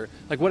made or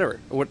whatever,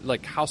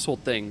 household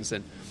things,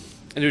 and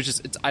it was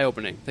just, it's eye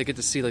opening. They get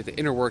to see the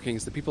inner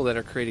workings, the people that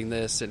are creating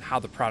this, and how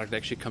the product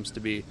actually comes to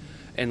be.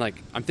 And I'm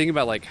thinking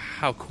about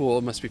how cool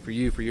it must be for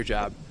you, for your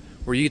job,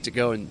 where you get to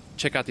go and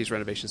check out these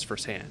renovations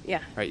firsthand.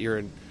 Yeah. Right. You're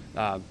in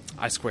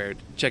ISSQUARED,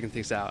 checking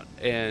things out,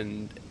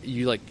 and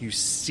you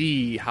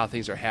see how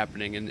things are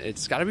happening, and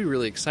it's got to be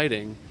really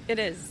exciting. It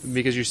is,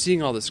 because you're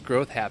seeing all this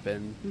growth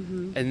happen,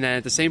 mm-hmm. And then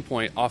at the same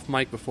point, off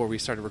mic before we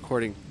started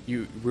recording,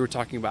 we were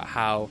talking about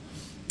how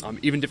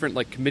even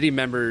different committee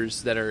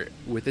members that are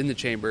within the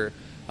chamber,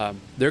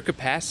 their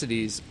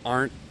capacities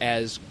aren't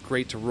as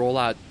great to roll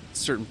out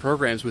certain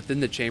programs within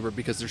the chamber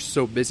because they're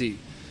so busy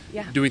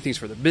doing things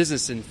for their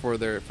business and for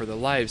their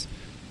lives,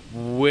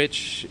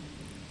 which.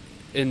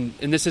 And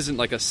this isn't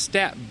a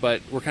stat,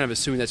 but we're kind of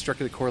assuming that's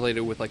directly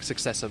correlated with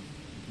success of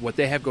what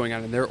they have going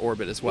on in their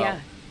orbit as well. Yeah.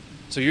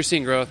 So you're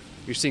seeing growth,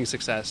 you're seeing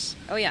success.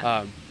 Oh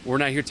yeah. We're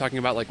not here talking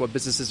about what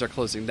businesses are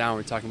closing down.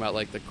 We're talking about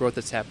the growth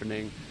that's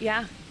happening.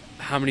 Yeah.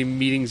 How many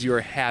meetings you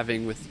are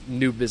having with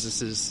new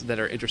businesses that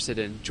are interested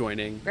in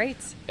joining. Right.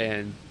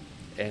 And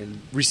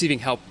receiving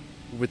help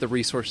with the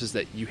resources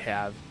that you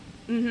have.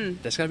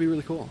 Mm-hmm. That's got to be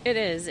really cool. It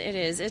is.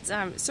 It's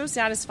so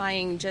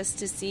satisfying just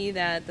to see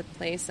that the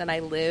place that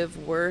I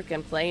live, work,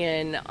 and play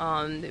in,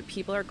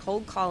 people are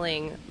cold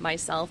calling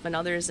myself and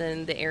others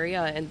in the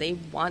area, and they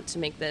want to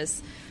make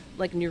this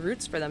new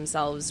roots for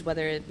themselves,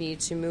 whether it be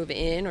to move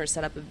in or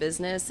set up a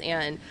business.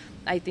 And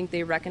I think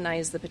they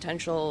recognize the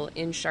potential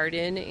in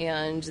Chardon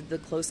and the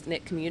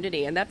close-knit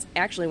community. And that's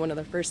actually one of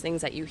the first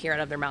things that you hear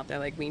out of their mouth. They're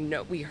like,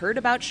 we heard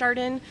about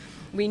Chardon.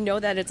 We know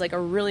that it's a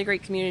really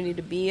great community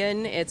to be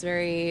in. It's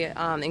very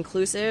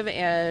inclusive,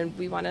 and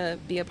we want to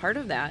be a part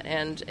of that.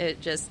 And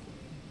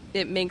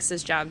it makes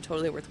this job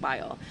totally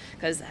worthwhile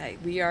because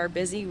we are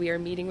busy. We are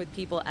meeting with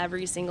people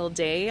every single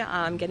day,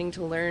 getting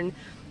to learn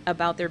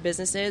about their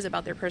businesses,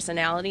 about their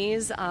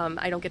personalities.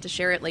 I don't get to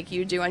share it like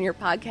you do on your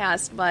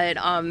podcast, but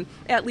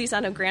at least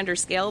on a grander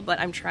scale.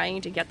 But I'm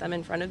trying to get them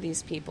in front of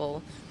these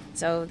people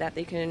so that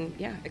they can,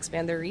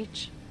 expand their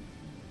reach.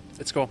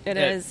 It's cool. It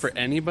is. For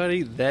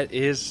anybody that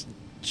is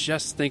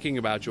just thinking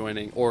about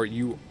joining, or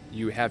you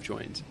have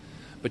joined,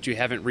 but you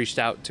haven't reached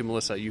out to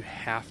Mellissa, you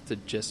have to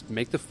just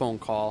make the phone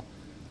call,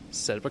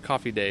 set up a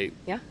coffee date.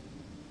 Yeah.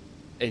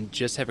 and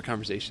just have a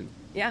conversation.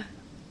 Yeah.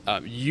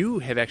 You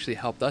have actually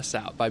helped us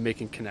out by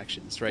making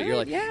connections, right? You're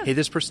like, yeah. hey,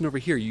 this person over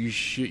here, you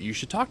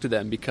should talk to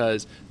them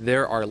because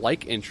there are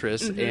like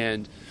interests,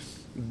 and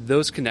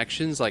those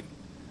connections, like,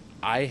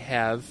 I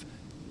have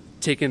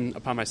taken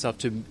upon myself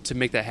to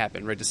make that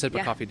happen, right? To set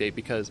up a coffee date,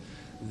 because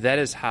that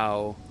is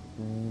how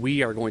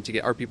we are going to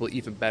get our people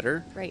even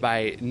better,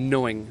 by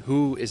knowing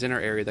who is in our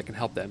area that can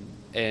help them,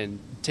 and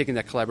taking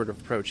that collaborative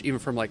approach, even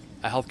from like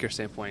a healthcare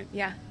standpoint,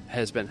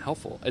 has been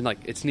helpful. And like,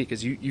 it's neat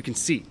because you can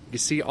see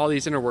all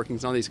these inner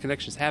workings and all these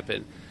connections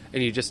happen,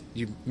 and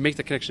you make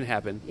the connection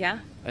happen,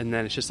 and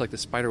then it's just like the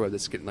spider web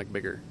that's getting like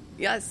bigger.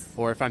 Yes.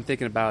 Or if I'm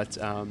thinking about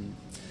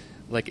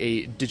like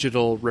a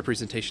digital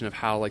representation of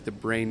how like the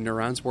brain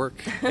neurons work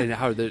and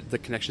how the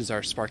connections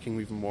are sparking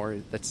even more.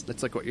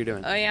 That's like what you're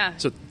doing. Oh yeah.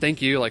 So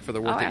thank you like for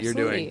the work that you're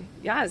doing.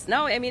 Yes.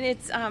 No, I mean,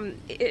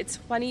 it's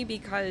funny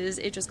because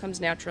it just comes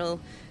natural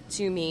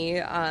to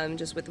me,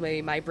 just with the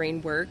way my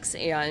brain works,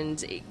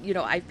 and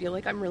I feel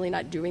like I'm really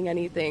not doing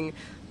anything.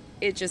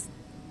 It's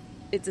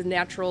a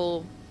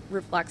natural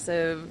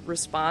reflexive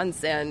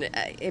response, and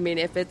I mean,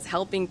 if it's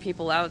helping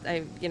people out,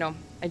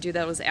 I do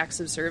those acts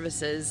of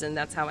services, and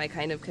that's how I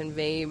kind of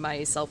convey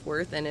my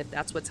self-worth. And if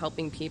that's what's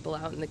helping people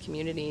out in the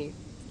community,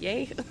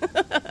 yay.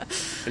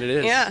 And it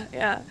is.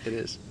 Yeah. It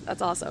is.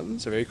 That's awesome.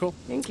 So very cool.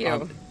 Thank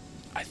you.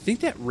 I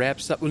think that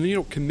wraps up.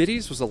 Well,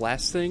 committees was the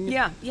last thing.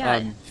 Yeah. If you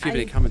have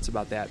any comments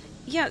about that.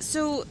 Yeah,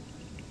 so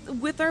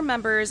with our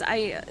members,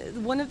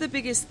 one of the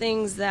biggest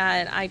things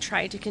that I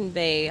try to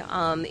convey,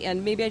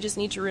 and maybe I just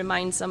need to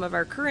remind some of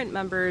our current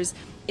members,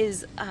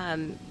 is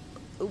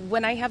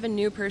when I have a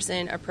new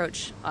person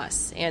approach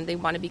us and they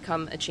want to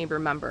become a chamber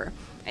member,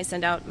 I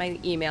send out my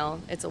email.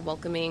 It's a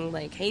welcoming,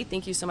 like, hey,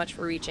 thank you so much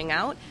for reaching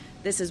out.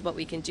 This is what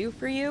we can do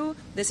for you.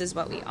 This is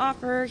what we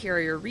offer. Here are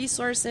your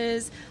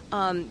resources.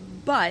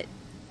 But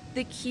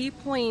the key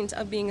point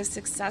of being a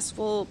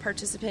successful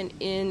participant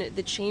in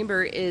the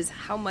chamber is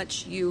how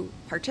much you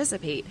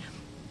participate.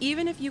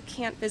 Even if you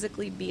can't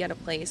physically be at a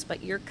place,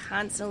 but you're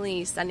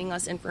constantly sending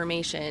us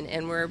information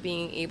and we're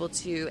being able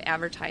to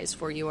advertise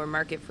for you or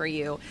market for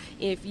you.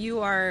 If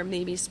you are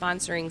maybe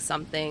sponsoring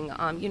something,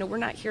 we're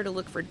not here to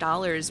look for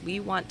dollars.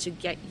 We want to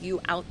get you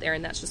out there,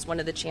 and that's just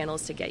one of the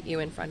channels to get you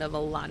in front of a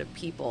lot of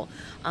people.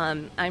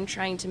 I'm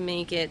trying to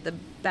make it the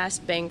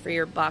best bang for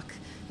your buck,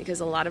 because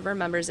a lot of our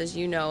members, as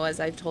you know,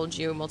 as I've told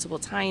you multiple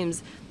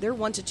times, they're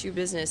 1 to 2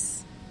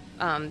 business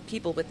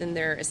people within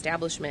their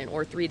establishment,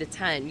 or 3 to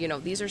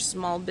 10. These are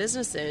small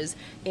businesses,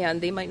 and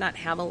they might not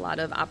have a lot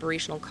of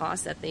operational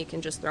costs that they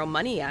can just throw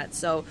money at.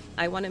 So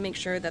I want to make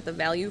sure that the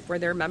value for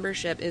their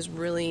membership is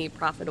really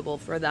profitable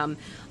for them.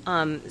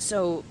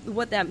 So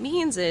what that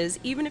means is,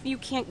 even if you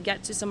can't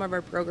get to some of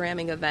our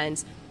programming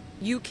events,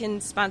 you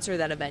can sponsor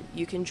that event.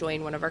 You can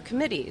join one of our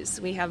committees.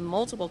 We have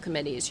multiple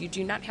committees. You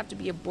do not have to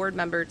be a board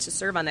member to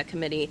serve on that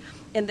committee.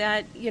 And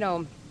that,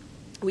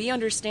 we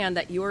understand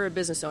that you're a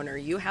business owner.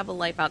 You have a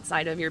life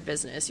outside of your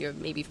business. You have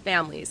maybe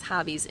families,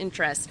 hobbies,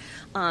 interests.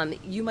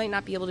 You might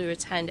not be able to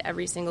attend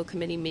every single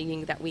committee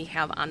meeting that we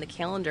have on the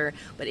calendar,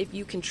 but if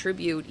you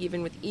contribute,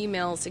 even with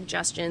email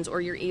suggestions, or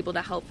you're able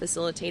to help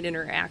facilitate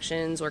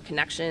interactions or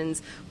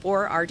connections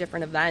for our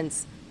different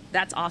events,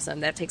 that's awesome.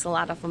 That takes a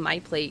lot off of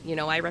my plate.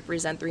 I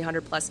represent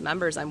 300 plus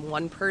members. I'm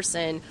one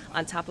person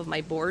on top of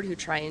my board who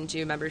try and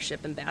do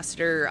membership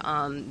ambassador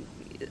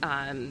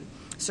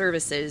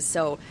services.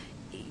 So,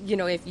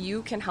 if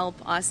you can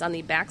help us on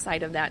the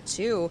backside of that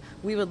too,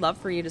 we would love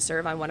for you to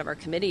serve on one of our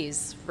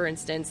committees. For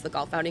instance, the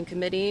Golf Outing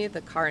Committee,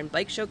 the Car and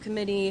Bike Show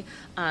Committee.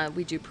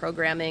 We do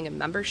programming and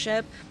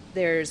membership.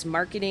 There's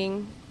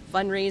marketing,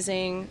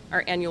 fundraising,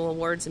 our annual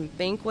awards and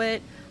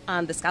banquet.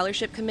 The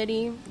Scholarship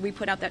Committee, we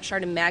put out that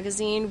Chardon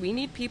magazine. We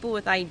need people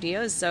with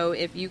ideas, so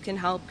if you can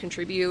help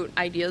contribute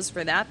ideas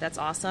for that, that's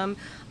awesome.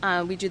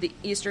 We do the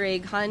Easter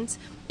egg hunt,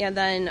 and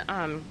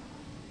then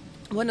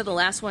one of the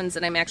last ones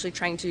that I'm actually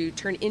trying to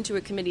turn into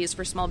a committee is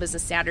for Small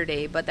Business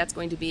Saturday, but that's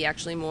going to be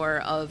actually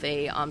more of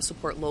a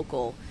support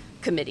local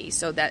committee,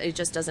 so that it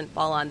just doesn't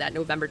fall on that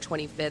November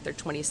 25th or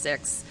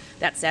 26th,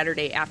 that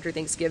Saturday after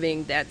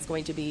Thanksgiving. That's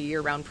going to be a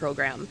year-round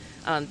program.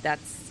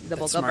 That's the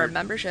bulk of our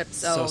membership.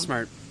 So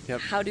smart. Yep.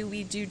 How do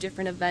we do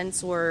different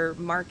events or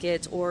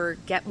market or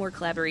get more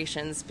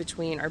collaborations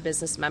between our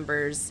business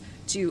members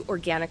to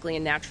organically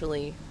and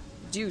naturally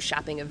do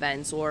shopping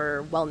events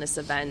or wellness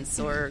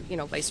events, or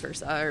vice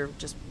versa, or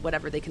just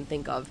whatever they can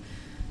think of.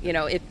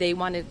 If they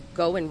want to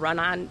go and run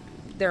on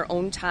their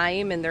own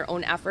time and their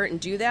own effort and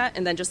do that,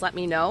 and then just let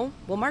me know,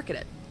 we'll market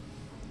it.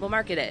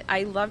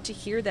 I love to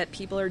hear that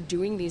people are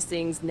doing these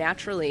things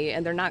naturally,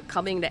 and they're not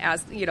coming to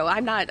ask.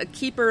 I'm not a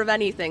keeper of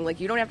anything.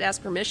 Like, you don't have to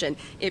ask permission.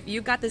 If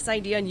you've got this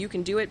idea and you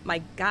can do it,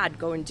 my God,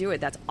 go and do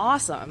it. That's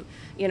awesome.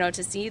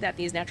 To see that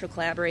these natural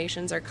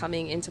collaborations are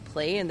coming into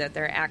play and that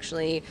they're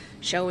actually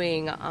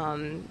showing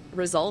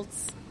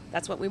results.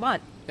 That's what we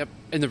want. Yep.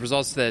 And the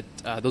results that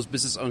those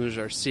business owners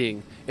are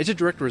seeing, it's a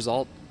direct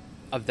result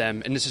of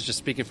them. And this is just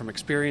speaking from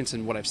experience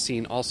and what I've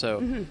seen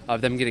also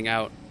of them getting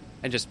out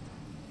and just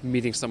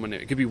meeting someone new.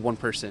 It could be one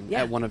person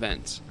at one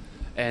event,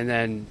 and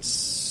then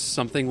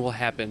something will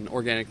happen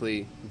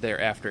organically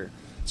thereafter.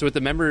 So with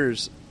the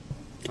members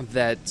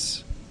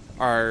that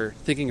are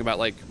thinking about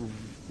like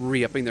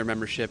re-upping their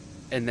membership,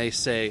 and they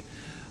say,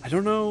 I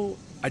don't know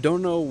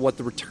what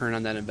the return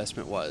on that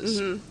investment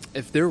was. Mm-hmm.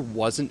 If there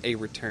wasn't a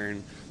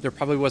return, there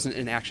probably wasn't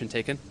an action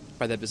taken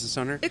by that business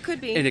owner. It could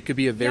be. And it could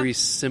be a very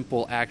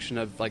simple action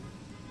of like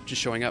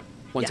just showing up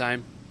one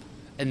time.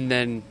 And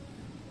then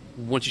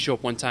once you show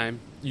up one time,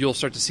 you'll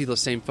start to see those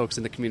same folks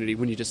in the community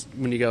when you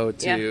go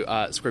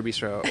to Square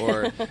Bistro,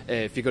 or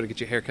if you go to get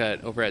your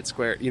haircut over at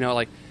Square,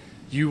 like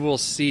you will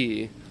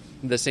see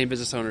the same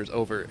business owners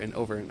over and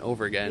over and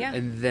over again. Yeah.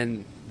 And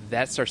then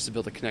that starts to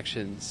build the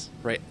connections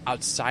right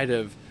outside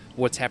of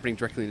what's happening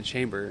directly in the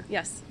chamber.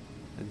 Yes.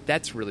 And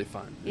that's really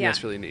fun. Yeah.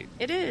 That's really neat.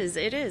 It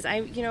is.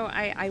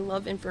 I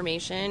love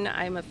information.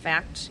 I'm a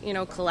fact,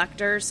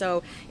 collector.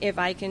 So if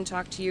I can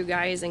talk to you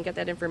guys and get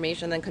that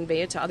information, then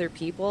convey it to other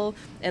people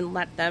and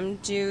let them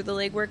do the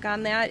legwork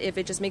on that, if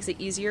it just makes it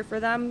easier for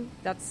them,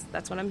 that's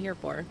what I'm here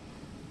for.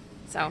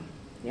 So,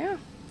 yeah,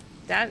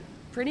 that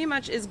pretty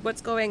much is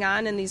what's going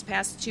on in these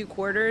past 2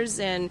 quarters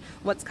and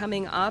what's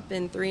coming up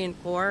in 3 and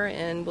 4,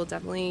 and we'll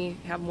definitely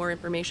have more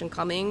information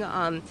coming.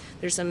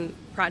 There's some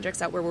projects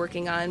that we're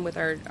working on with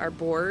our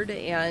board,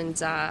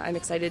 and I'm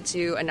excited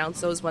to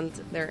announce those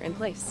once they're in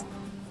place.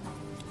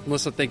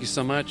 Melissa, thank you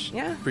so much.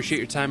 Yeah. Appreciate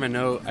your time. I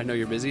know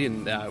you're busy,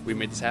 and we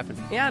made this happen.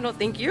 Yeah, no,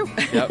 thank you.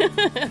 Yep.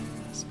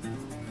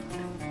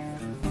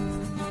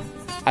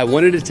 I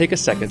wanted to take a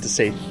second to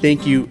say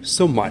thank you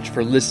so much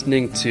for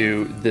listening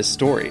to this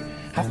story.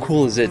 How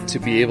cool is it to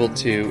be able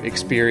to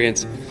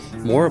experience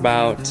more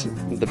about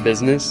the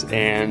business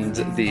and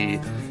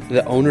the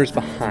owners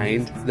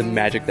behind the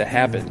magic that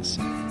happens?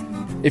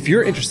 If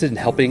you're interested in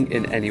helping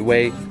in any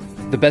way,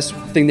 the best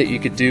thing that you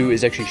could do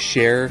is actually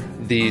share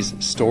these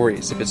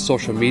stories. If it's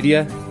social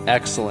media,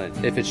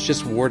 excellent. If it's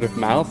just word of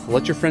mouth,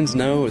 let your friends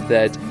know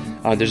that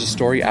there's a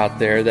story out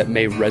there that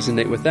may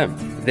resonate with them.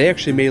 They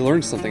actually may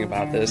learn something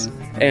about this.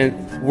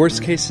 And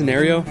worst case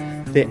scenario,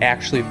 they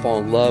actually fall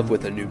in love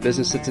with a new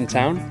business that's in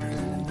town.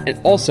 And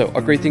also,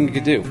 a great thing you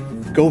could do,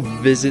 go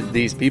visit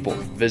these people,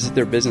 visit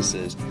their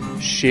businesses,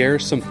 share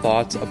some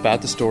thoughts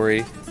about the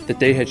story that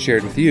they had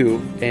shared with you,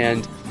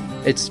 and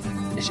it's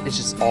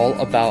just all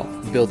about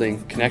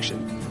building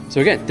connection.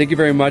 So again, thank you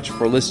very much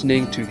for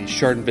listening to the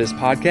Chardon Biz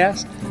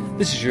podcast.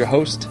 This is your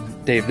host,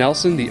 Dave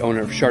Nelson, the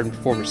owner of Chardon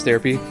Performance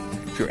Therapy.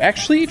 If you're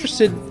actually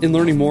interested in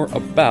learning more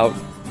about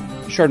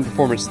Chardon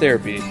Performance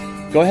Therapy,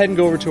 go ahead and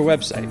go over to our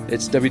website.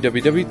 It's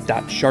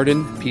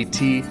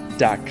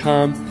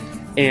www.chardonpt.com.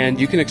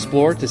 And you can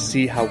explore to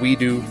see how we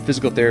do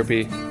physical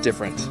therapy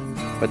different.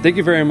 But thank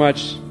you very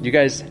much. You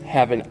guys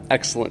have an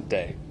excellent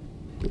day.